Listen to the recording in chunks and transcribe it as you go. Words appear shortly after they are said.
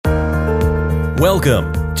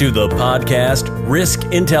Welcome to the podcast Risk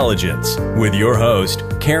Intelligence with your host,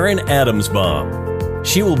 Karen Adamsbaum.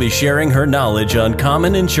 She will be sharing her knowledge on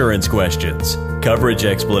common insurance questions, coverage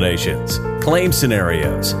explanations, claim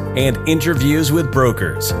scenarios, and interviews with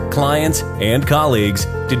brokers, clients, and colleagues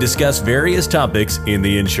to discuss various topics in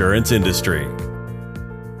the insurance industry.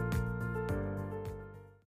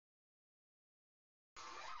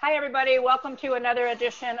 Hi, everybody. Welcome to another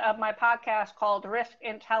edition of my podcast called Risk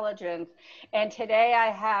Intelligence. And today I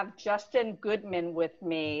have Justin Goodman with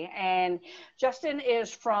me. And Justin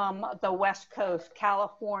is from the West Coast,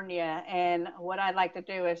 California. And what I'd like to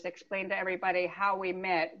do is explain to everybody how we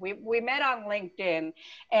met. We met on LinkedIn.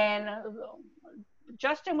 And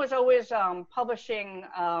Justin was always publishing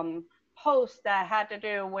posts that had to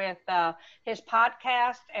do with his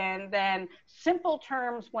podcast and then simple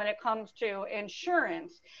terms when it comes to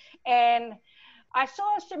insurance. And I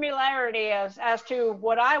saw a similarity as to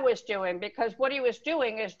what I was doing, because what he was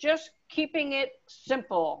doing is just keeping it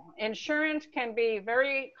simple. Insurance can be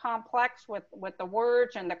very complex with the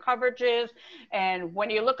words and the coverages. And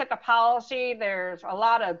when you look at the policy, there's a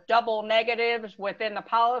lot of double negatives within the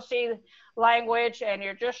policy language, and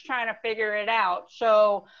you're just trying to figure it out.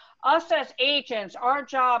 So us as agents, our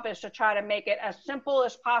job is to try to make it as simple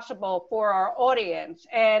as possible for our audience.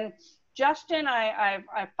 And Justin, I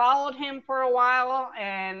followed him for a while,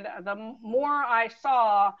 and the more I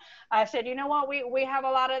saw, I said, you know what, we have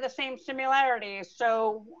a lot of the same similarities.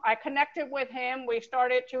 So I connected with him. We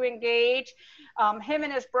started to engage. Him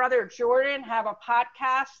and his brother Jordan have a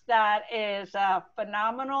podcast that is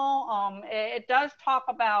phenomenal. It does talk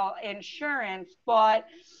about insurance, but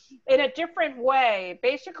in a different way.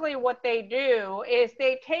 Basically what they do is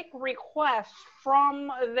they take requests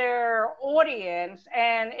from their audience,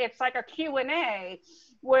 and it's like a Q&A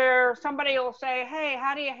where somebody will say, hey,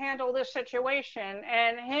 how do you handle this situation?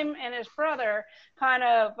 And him and his brother kind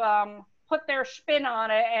of put their spin on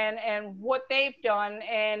it and what they've done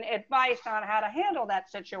and advice on how to handle that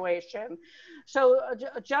situation. So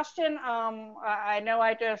Justin, I know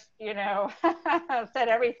I just, said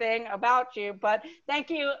everything about you, but thank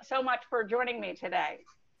you so much for joining me today.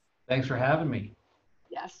 Thanks for having me.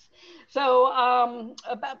 Yes. So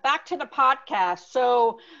back to the podcast.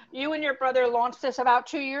 So you and your brother launched this about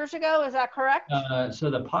 2 years ago. Is that correct? So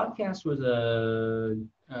the podcast was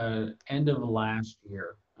end of last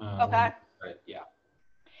year. Okay. Right. Yeah.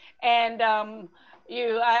 And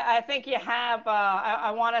I think you have,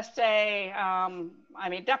 I want to say,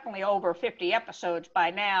 definitely over 50 episodes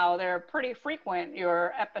by now. They're pretty frequent,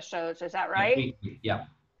 your episodes. Is that right? Yeah.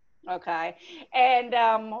 Okay. And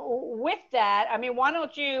with that, why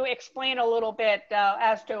don't you explain a little bit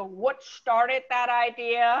as to what started that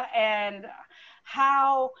idea and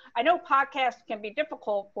how, I know podcasts can be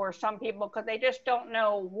difficult for some people because they just don't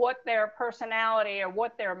know what their personality or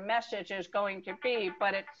what their message is going to be,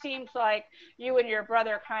 but it seems like you and your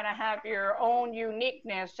brother kind of have your own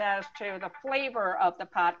uniqueness as to the flavor of the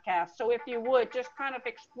podcast. So if you would, just kind of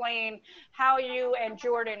explain how you and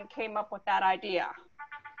Jordan came up with that idea.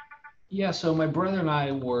 Yeah, so my brother and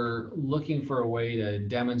I were looking for a way to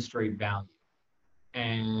demonstrate value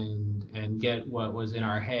and get what was in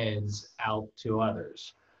our heads out to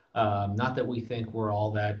others. Not that we think we're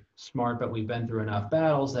all that smart, but we've been through enough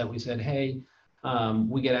battles that we said, hey,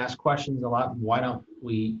 we get asked questions a lot. Why don't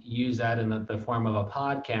we use that in the form of a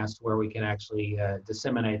podcast where we can actually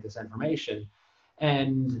disseminate this information?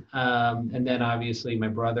 And then obviously my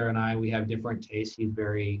brother and I, we have different tastes. He's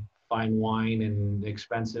very fine wine and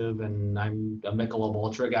expensive, and I'm a Michelob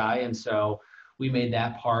Ultra guy. And so we made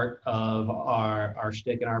that part of our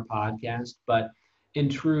shtick in our podcast. But in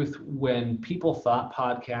truth, when people thought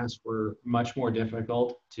podcasts were much more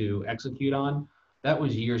difficult to execute on, that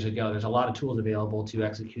was years ago. There's a lot of tools available to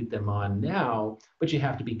execute them on now, but you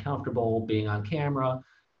have to be comfortable being on camera,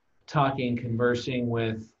 talking, conversing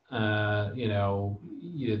with,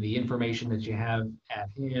 the information that you have at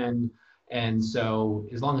hand. And so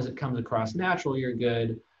as long as it comes across natural, you're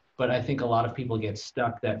good. But I think a lot of people get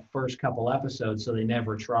stuck that first couple episodes, so they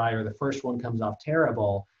never try, or the first one comes off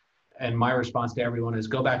terrible. And my response to everyone is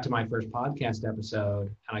go back to my first podcast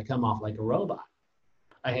episode, and I come off like a robot.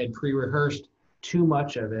 I had pre-rehearsed too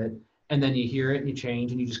much of it, and then you hear it and you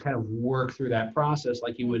change, and you just kind of work through that process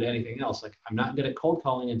like you would anything else. Like, I'm not good at cold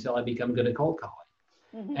calling until I become good at cold calling.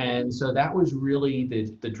 Mm-hmm. And so that was really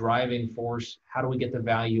the driving force. How do we get the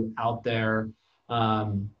value out there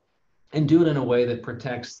and do it in a way that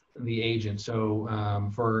protects the agent? So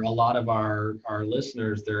for a lot of our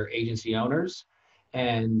listeners, they're agency owners,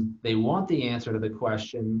 and they want the answer to the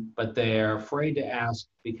question, but they're afraid to ask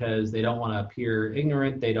because they don't want to appear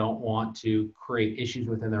ignorant. They don't want to create issues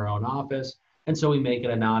within their own office. And so we make it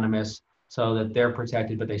anonymous so that they're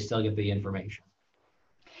protected, but they still get the information.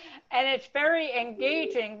 And it's very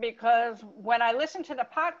engaging because when I listen to the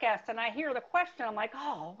podcast and I hear the question, I'm like,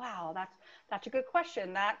 oh, wow, that's a good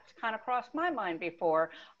question. That's kind of crossed my mind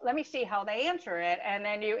before. Let me see how they answer it. And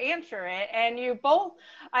then you answer it, and you both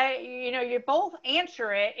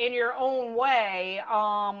answer it in your own way.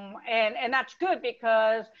 And that's good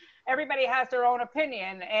because everybody has their own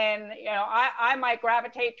opinion. And, I might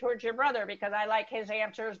gravitate towards your brother because I like his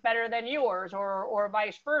answers better than yours, or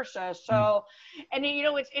vice versa. So, and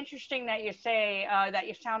it's interesting that you say that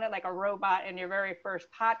you sounded like a robot in your very first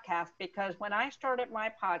podcast, because when I started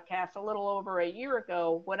my podcast a little over a year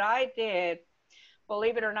ago, what I did,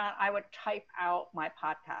 believe it or not, I would type out my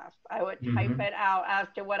podcast. I would type it out as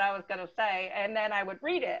to what I was going to say, and then I would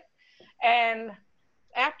read it. And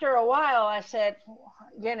after a while, I said,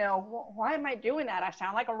 why am I doing that? I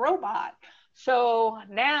sound like a robot. So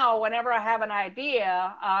now whenever I have an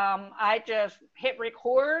idea, I just hit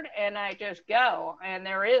record and I just go. And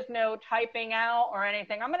there is no typing out or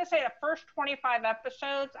anything. I'm going to say the first 25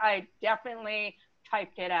 episodes, I definitely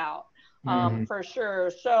typed it out. For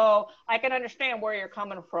sure. So I can understand where you're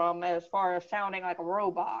coming from as far as sounding like a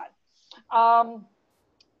robot.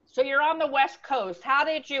 So you're on the West Coast.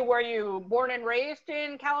 Were you born and raised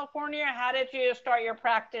in California? How did you start your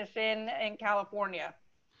practice in California?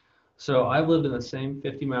 So I've lived in the same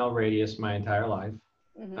 50-mile radius my entire life.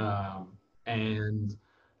 And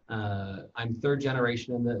I'm third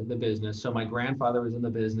generation in the business. So my grandfather was in the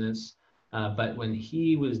business, but when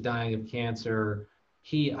he was dying of cancer,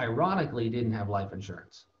 he ironically didn't have life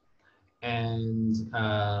insurance. And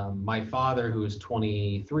my father, who was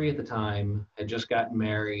 23 at the time, had just gotten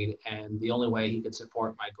married, and the only way he could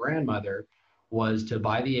support my grandmother was to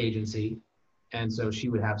buy the agency, and so she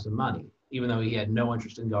would have some money, even though he had no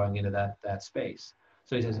interest in going into that space.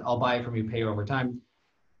 So he says, I'll buy it from you, pay over time.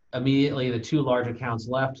 Immediately, the two large accounts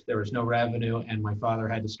left, there was no revenue, and my father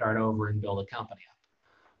had to start over and build a company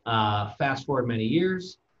up. Fast forward many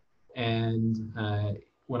years, and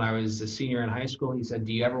when I was a senior in high school, he said,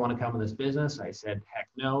 do you ever want to come in this business? I said, heck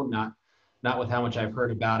no, not with how much I've heard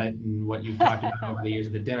about it and what you've talked about over the years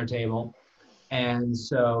at the dinner table. And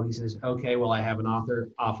so he says, okay, well, I have an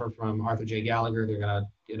offer from Arthur J. Gallagher. They're going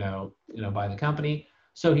to buy the company.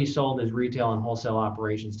 So he sold his retail and wholesale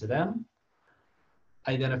operations to them.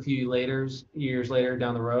 Then a few years later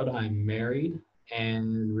down the road, I'm married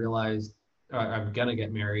and realized I'm going to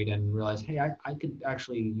get married and realize, hey, I could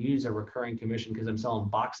actually use a recurring commission because I'm selling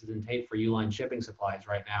boxes and tape for Uline shipping supplies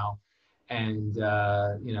right now. And,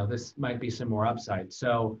 this might be some more upside.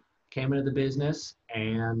 So came into the business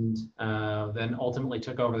and then ultimately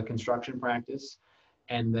took over the construction practice,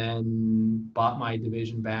 and then bought my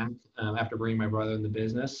division back after bringing my brother in the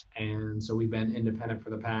business. And so we've been independent for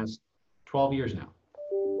the past 12 years now.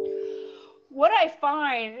 What I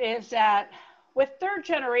find is that with third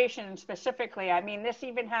generation specifically, I mean, this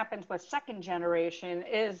even happens with second generation,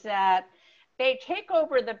 is that they take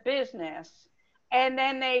over the business and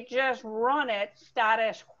then they just run it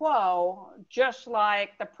status quo, just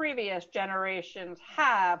like the previous generations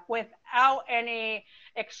have, without any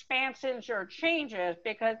expansions or changes,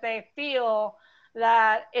 because they feel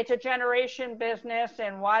that it's a generation business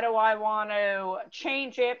and why do I want to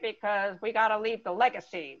change it, because we got to leave the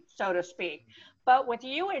legacy, so to speak. But with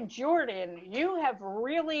you and Jordan, you have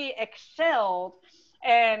really excelled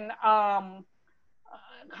and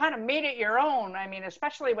kind of made it your own. I mean,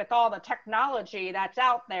 especially with all the technology that's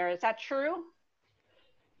out there. Is that true?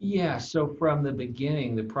 Yeah. So from the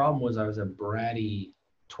beginning, the problem was I was a bratty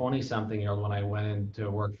 20-something-year-old when I went into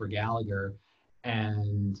work for Gallagher.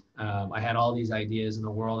 And I had all these ideas in the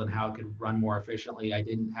world and how it could run more efficiently. I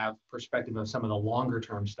didn't have perspective of some of the longer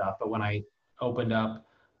term stuff. But when I opened up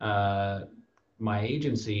my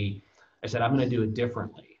agency, I said, I'm going to do it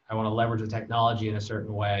differently. I want to leverage the technology in a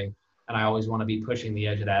certain way. And I always want to be pushing the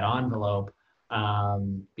edge of that envelope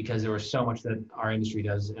because there was so much that our industry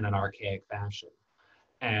does in an archaic fashion.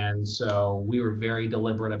 And so we were very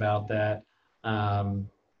deliberate about that,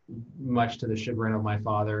 much to the chagrin of my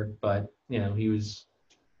father. But, he was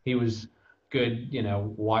good,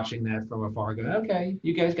 watching that from afar, going, okay,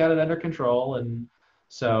 you guys got it under control. And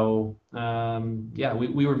so,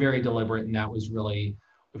 we were very deliberate, and that was really,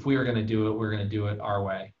 if we were going to do it, we're going to do it our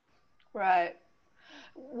way. Right.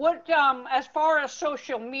 What, as far as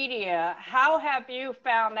social media, how have you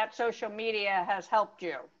found that social media has helped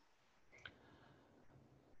you?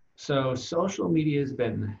 So social media has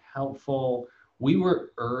been helpful. We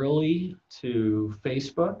were early to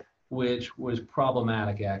Facebook, which was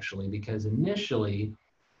problematic actually, because initially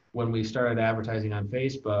when we started advertising on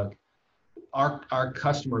Facebook, our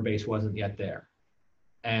customer base wasn't yet there.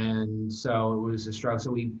 And so it was a struggle.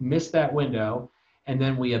 So we missed that window, and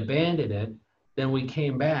then we abandoned it. Then we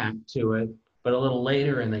came back to it, but a little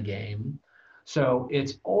later in the game. So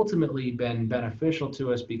it's ultimately been beneficial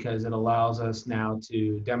to us because it allows us now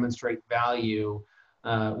to demonstrate value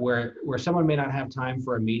where someone may not have time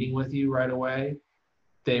for a meeting with you right away.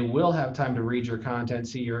 They will have time to read your content,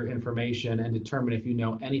 see your information, and determine if you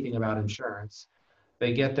know anything about insurance.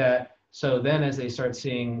 They get that. So then as they start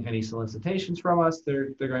seeing any solicitations from us,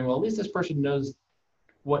 they're going, well, at least this person knows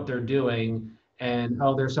what they're doing. And,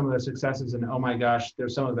 oh, there's some of their successes. And, oh, my gosh,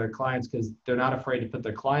 there's some of their clients, because they're not afraid to put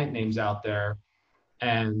their client names out there.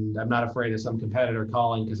 And I'm not afraid of some competitor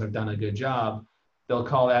calling because I've done a good job. They'll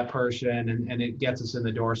call that person, and it gets us in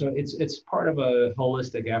the door. So it's part of a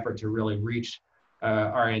holistic effort to really reach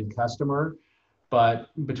our end customer. But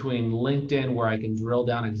between LinkedIn, where I can drill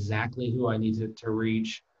down exactly who I need to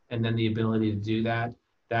reach, and then the ability to do that,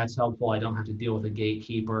 that's helpful. I don't have to deal with a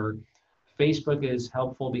gatekeeper. Facebook is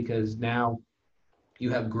helpful because now you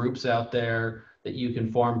have groups out there that you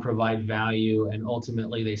can form, provide value, and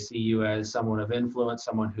ultimately they see you as someone of influence,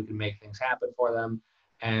 someone who can make things happen for them.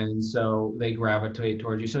 And so they gravitate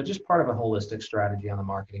towards you. So just part of a holistic strategy on the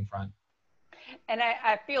marketing front. And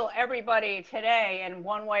I feel everybody today in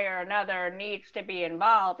one way or another needs to be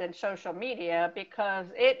involved in social media, because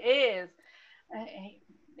it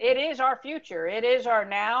is our future. It is our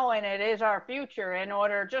now, and it is our future. In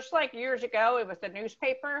order, just like years ago, it was the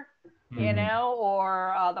newspaper, you know,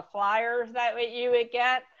 or the flyers that you would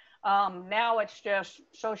get. Now it's just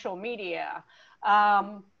social media.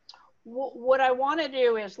 What I want to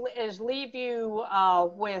do is leave you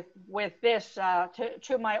with this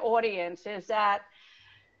to my audience, is that,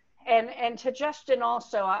 and to Justin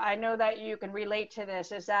also, I know that you can relate to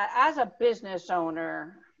this, is that as a business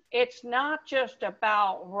owner, it's not just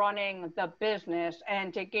about running the business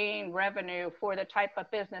and to gain revenue for the type of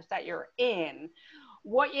business that you're in.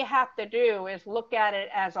 What you have to do is look at it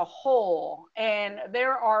as a whole. And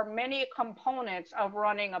there are many components of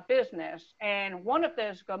running a business. And one of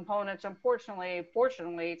those components,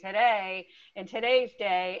 fortunately today, in today's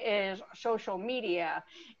day, is social media.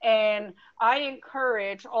 And I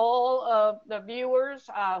encourage all of the viewers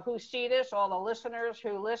who see this, all the listeners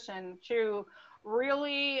who listen, to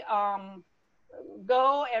really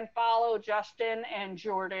go and follow Justin and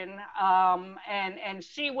Jordan and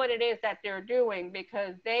see what it is that they're doing,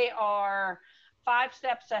 because they are 5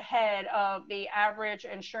 steps ahead of the average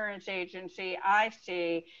insurance agency I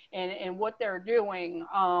see in what they're doing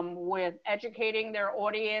with educating their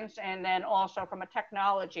audience, and then also from a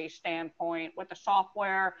technology standpoint with the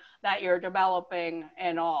software that you're developing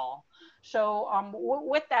and all. So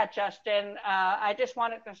with that, Justin, I just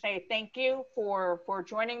wanted to say thank you for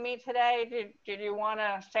joining me today. Did you want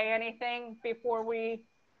to say anything before we?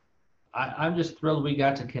 I'm just thrilled we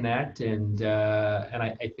got to connect, and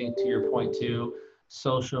I think, to your point too,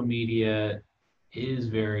 social media is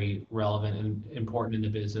very relevant and important in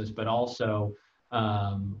the business, but also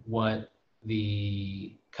what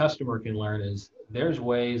the customer can learn is there's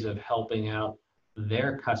ways of helping out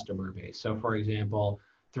their customer base. So for example,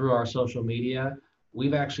 through our social media,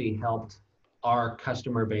 we've actually helped our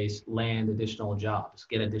customer base land additional jobs,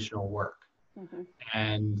 get additional work.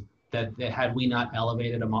 And that had we not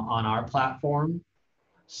elevated them on our platform,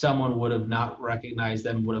 someone would have not recognized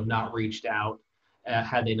them, would have not reached out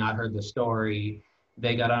had they not heard the story.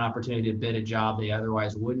 They got an opportunity to bid a job they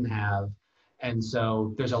otherwise wouldn't have. And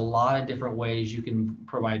so there's a lot of different ways you can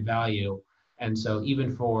provide value. And so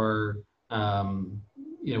even for,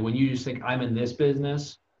 when you just think, I'm in this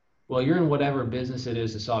business, well, you're in whatever business it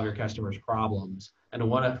is to solve your customers' problems. And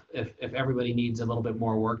what if everybody needs a little bit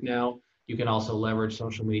more work now, you can also leverage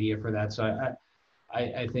social media for that. So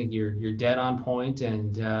I think you're dead on point,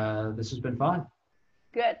 and this has been fun.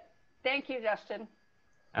 Good. Thank you, Justin.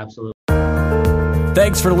 Absolutely.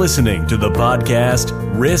 Thanks for listening to the podcast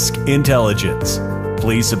Risk Intelligence.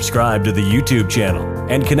 Please subscribe to the YouTube channel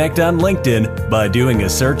and connect on LinkedIn by doing a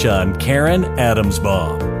search on Karen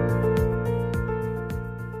Adamsbaum.